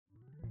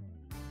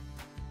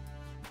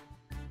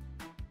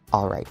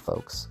Alright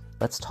folks,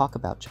 let's talk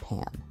about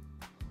Japan.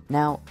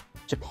 Now,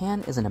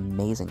 Japan is an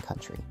amazing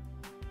country.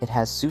 It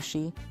has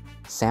sushi,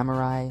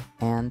 samurai,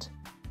 and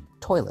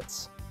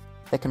toilets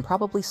that can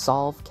probably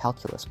solve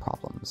calculus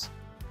problems.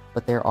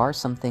 But there are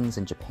some things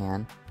in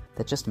Japan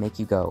that just make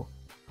you go,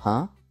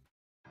 huh?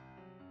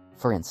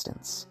 For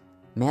instance,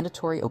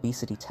 mandatory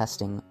obesity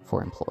testing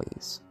for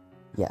employees.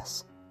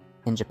 Yes,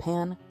 in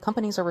Japan,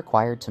 companies are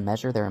required to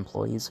measure their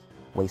employees'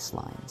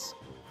 waistlines.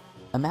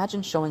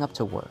 Imagine showing up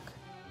to work,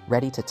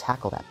 ready to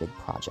tackle that big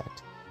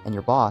project, and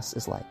your boss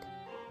is like,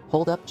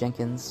 "Hold up,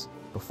 Jenkins,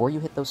 before you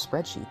hit those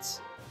spreadsheets,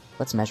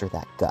 let's measure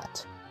that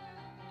gut."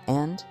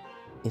 And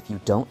if you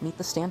don't meet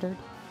the standard,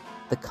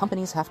 the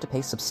companies have to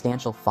pay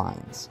substantial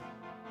fines.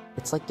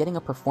 It's like getting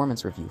a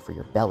performance review for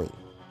your belly.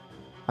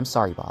 I'm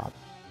sorry, Bob,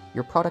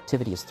 your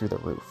productivity is through the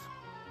roof,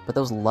 but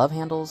those love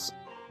handles,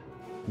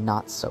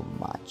 not so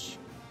much.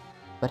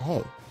 But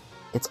hey,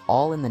 it's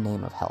all in the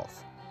name of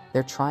health.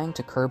 They're trying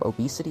to curb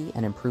obesity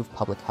and improve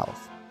public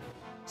health.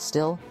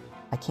 Still,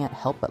 I can't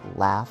help but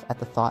laugh at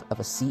the thought of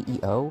a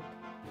CEO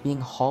being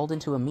hauled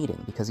into a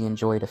meeting because he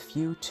enjoyed a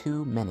few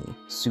too many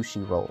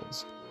sushi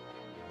rolls.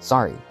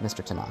 Sorry,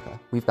 Mr. Tanaka,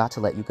 we've got to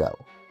let you go.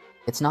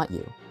 It's not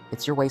you,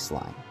 it's your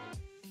waistline.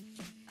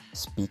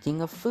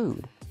 Speaking of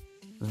food,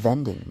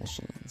 vending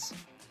machines.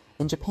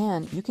 In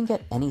Japan, you can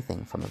get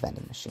anything from a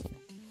vending machine.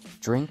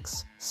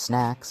 Drinks,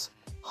 snacks,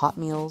 hot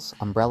meals,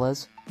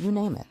 umbrellas, you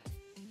name it.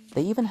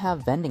 They even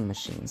have vending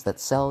machines that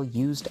sell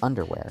used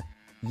underwear.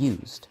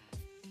 Used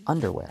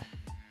underwear.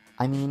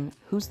 I mean,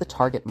 who's the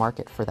target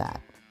market for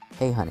that?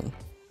 Hey honey,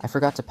 I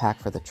forgot to pack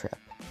for the trip.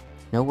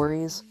 No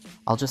worries,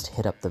 I'll just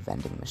hit up the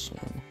vending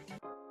machine.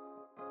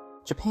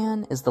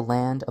 Japan is the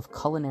land of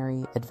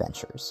culinary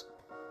adventures,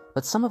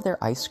 but some of their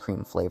ice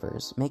cream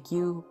flavors make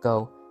you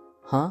go,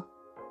 huh?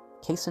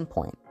 Case in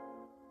point,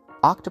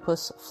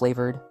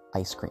 octopus-flavored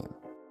ice cream.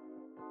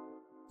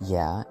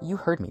 Yeah, you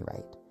heard me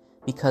right,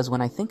 because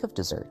when I think of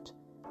dessert,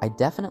 I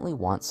definitely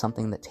want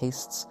something that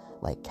tastes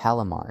like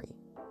calamari.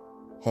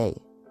 Hey,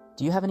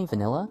 do you have any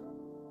vanilla?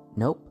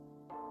 Nope,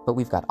 but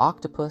we've got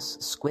octopus,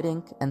 squid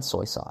ink, and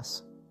soy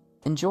sauce.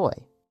 Enjoy!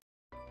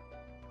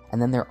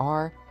 And then there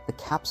are the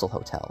capsule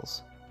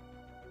hotels.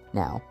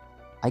 Now,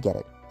 I get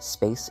it,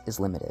 space is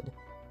limited,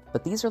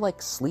 but these are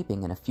like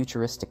sleeping in a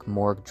futuristic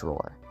morgue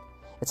drawer.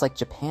 It's like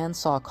Japan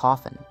saw a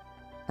coffin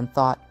and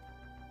thought,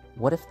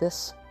 what if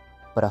this,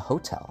 but a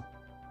hotel?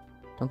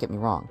 Don't get me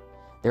wrong,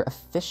 they're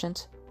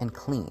efficient and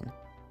clean,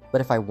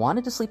 but if I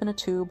wanted to sleep in a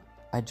tube,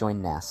 I'd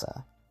join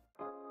NASA.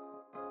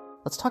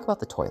 Let's talk about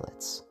the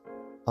toilets.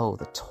 Oh,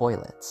 the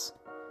toilets.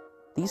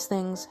 These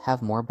things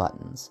have more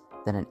buttons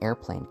than an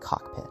airplane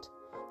cockpit.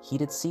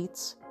 Heated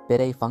seats,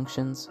 bidet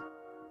functions,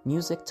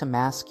 music to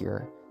mask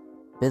your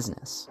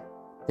business.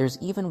 There's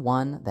even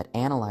one that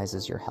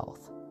analyzes your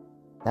health.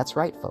 That's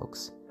right,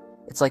 folks.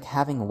 It's like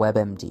having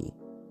WebMD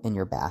in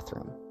your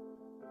bathroom.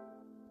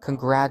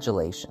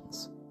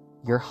 Congratulations,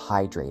 you're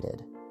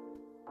hydrated.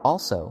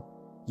 Also,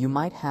 you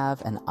might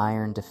have an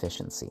iron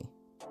deficiency.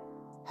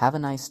 Have a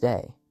nice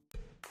day.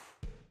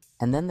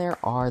 And then there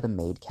are the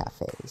Maid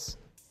cafes.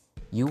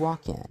 You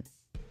walk in,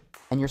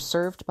 and you're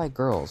served by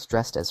girls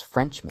dressed as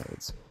French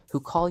maids who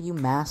call you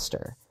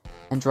master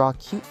and draw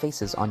cute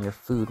faces on your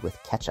food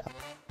with ketchup.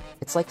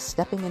 It's like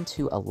stepping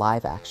into a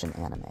live-action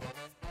anime.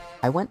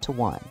 I went to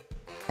one,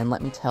 and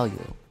let me tell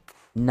you,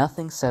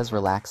 nothing says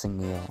relaxing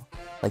meal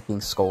like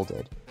being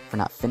scolded for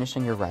not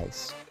finishing your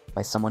rice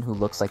by someone who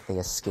looks like they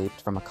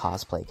escaped from a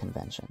cosplay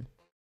convention.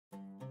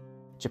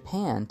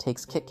 Japan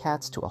takes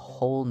KitKats to a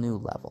whole new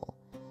level.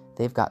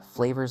 They've got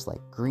flavors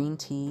like green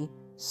tea,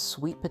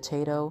 sweet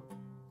potato,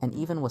 and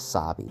even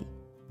wasabi.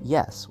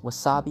 Yes,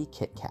 wasabi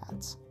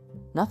KitKats.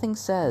 Nothing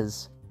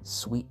says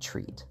sweet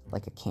treat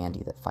like a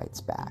candy that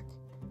fights back.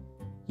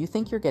 You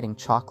think you're getting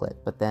chocolate,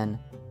 but then,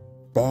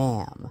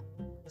 bam!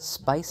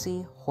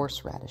 Spicy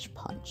horseradish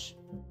punch.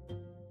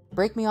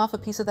 Break me off a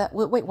piece of that.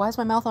 Wait, why is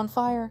my mouth on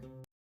fire?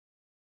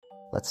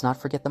 Let's not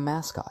forget the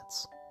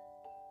mascots.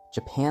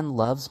 Japan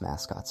loves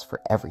mascots for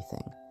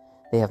everything.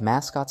 They have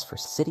mascots for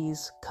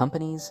cities,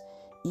 companies,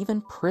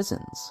 even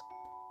prisons.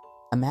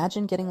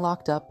 Imagine getting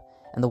locked up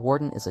and the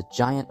warden is a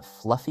giant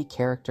fluffy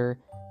character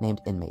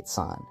named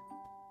Inmate-san.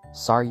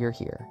 Sorry you're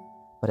here,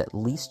 but at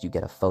least you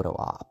get a photo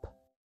op.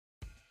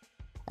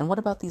 And what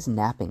about these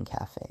napping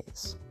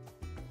cafes?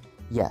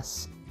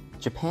 Yes,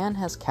 Japan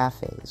has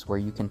cafes where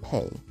you can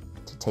pay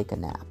to take a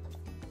nap.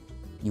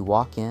 You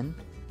walk in,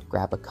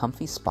 grab a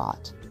comfy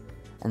spot,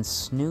 and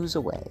snooze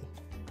away.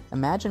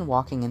 Imagine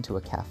walking into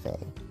a cafe,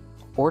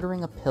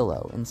 ordering a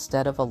pillow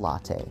instead of a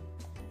latte,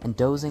 and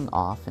dozing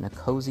off in a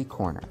cozy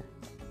corner.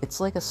 It's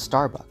like a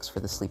Starbucks for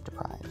the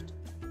sleep-deprived.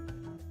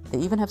 They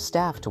even have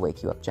staff to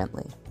wake you up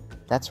gently.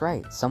 That's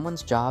right,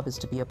 someone's job is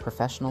to be a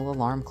professional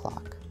alarm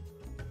clock.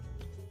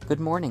 Good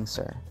morning,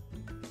 sir.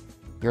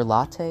 Your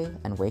latte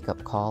and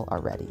wake-up call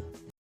are ready.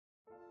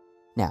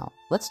 Now,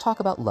 let's talk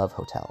about love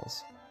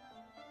hotels.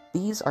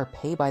 These are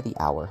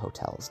pay-by-the-hour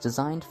hotels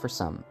designed for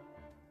some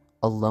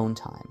alone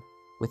time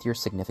with your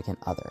significant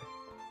other.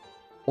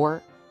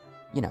 Or,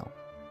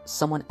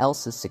 someone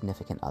else's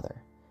significant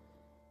other.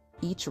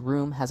 Each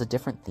room has a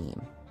different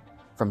theme,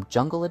 from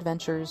jungle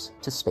adventures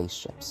to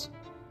spaceships.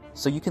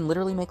 So you can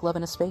literally make love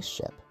in a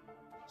spaceship.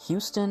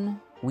 Houston,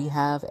 we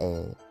have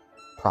a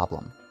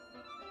problem.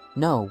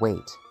 No,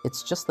 wait,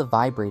 it's just the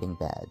vibrating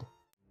bed.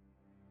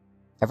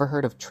 Ever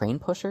heard of train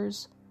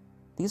pushers?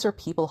 These are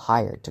people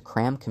hired to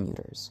cram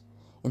commuters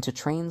into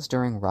trains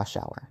during rush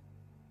hour.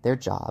 Their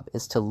job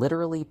is to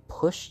literally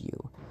push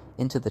you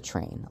into the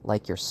train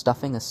like you're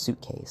stuffing a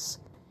suitcase.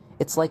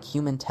 It's like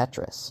human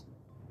Tetris.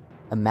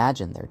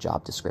 Imagine their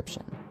job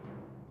description.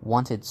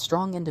 Wanted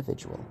strong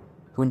individual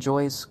who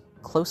enjoys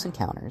close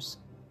encounters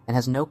and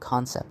has no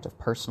concept of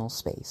personal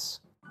space.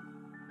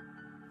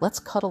 Let's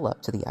cuddle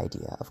up to the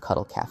idea of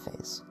cuddle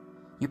cafes.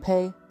 You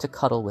pay to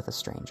cuddle with a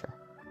stranger.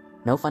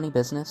 No funny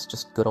business,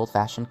 just good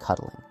old-fashioned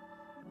cuddling.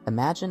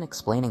 Imagine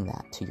explaining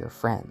that to your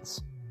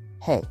friends.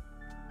 Hey,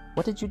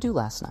 what did you do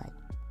last night?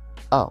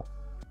 Oh,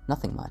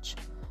 nothing much.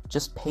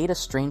 Just paid a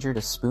stranger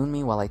to spoon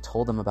me while I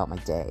told them about my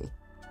day.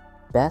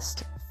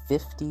 Best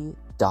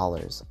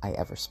 $50 I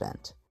ever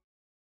spent.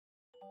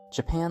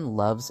 Japan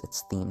loves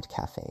its themed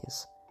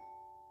cafes.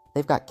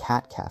 They've got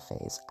cat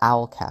cafes,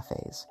 owl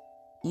cafes,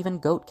 even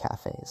goat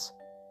cafes.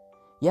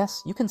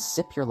 Yes, you can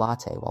sip your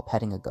latte while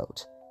petting a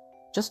goat.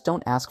 Just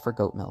don't ask for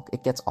goat milk,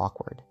 it gets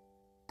awkward.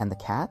 And the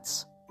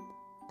cats?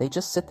 They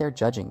just sit there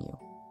judging you.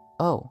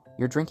 Oh,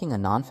 you're drinking a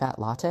non-fat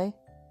latte?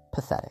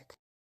 Pathetic.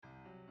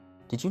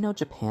 Did you know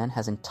Japan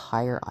has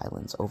entire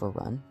islands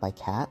overrun by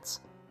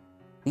cats?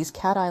 These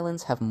cat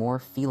islands have more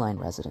feline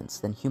residents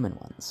than human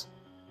ones.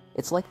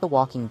 It's like The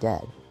Walking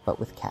Dead, but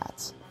with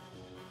cats.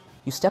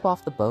 You step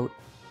off the boat,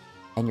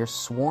 and you're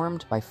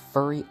swarmed by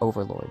furry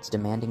overlords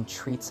demanding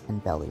treats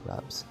and belly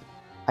rubs.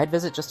 I'd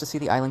visit just to see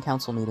the island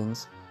council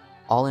meetings.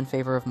 All in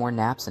favor of more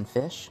naps and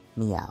fish?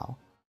 Meow.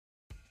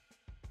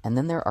 And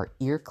then there are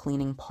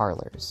ear-cleaning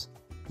parlors.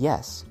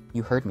 Yes,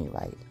 you heard me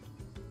right.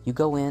 You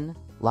go in,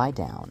 lie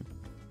down,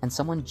 and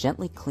someone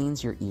gently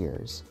cleans your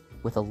ears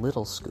with a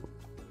little scoop.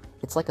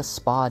 It's like a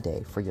spa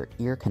day for your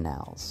ear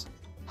canals.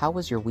 How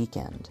was your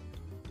weekend?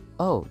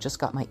 Oh, just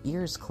got my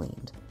ears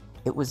cleaned.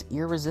 It was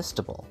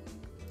irresistible.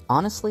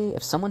 Honestly,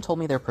 if someone told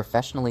me they're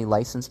professionally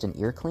licensed in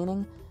ear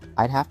cleaning,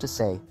 I'd have to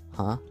say,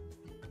 huh?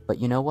 But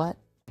you know what?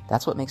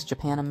 That's what makes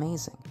Japan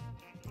amazing.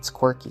 It's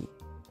quirky,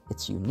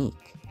 it's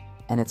unique,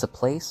 and it's a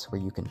place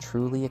where you can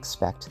truly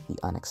expect the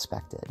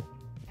unexpected.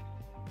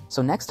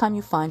 So next time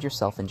you find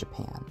yourself in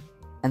Japan,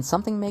 and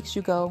something makes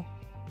you go,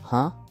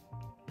 huh?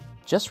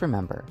 Just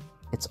remember,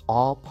 it's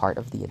all part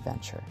of the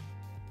adventure.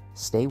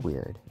 Stay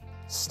weird,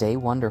 stay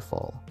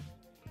wonderful,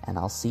 and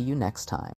I'll see you next time.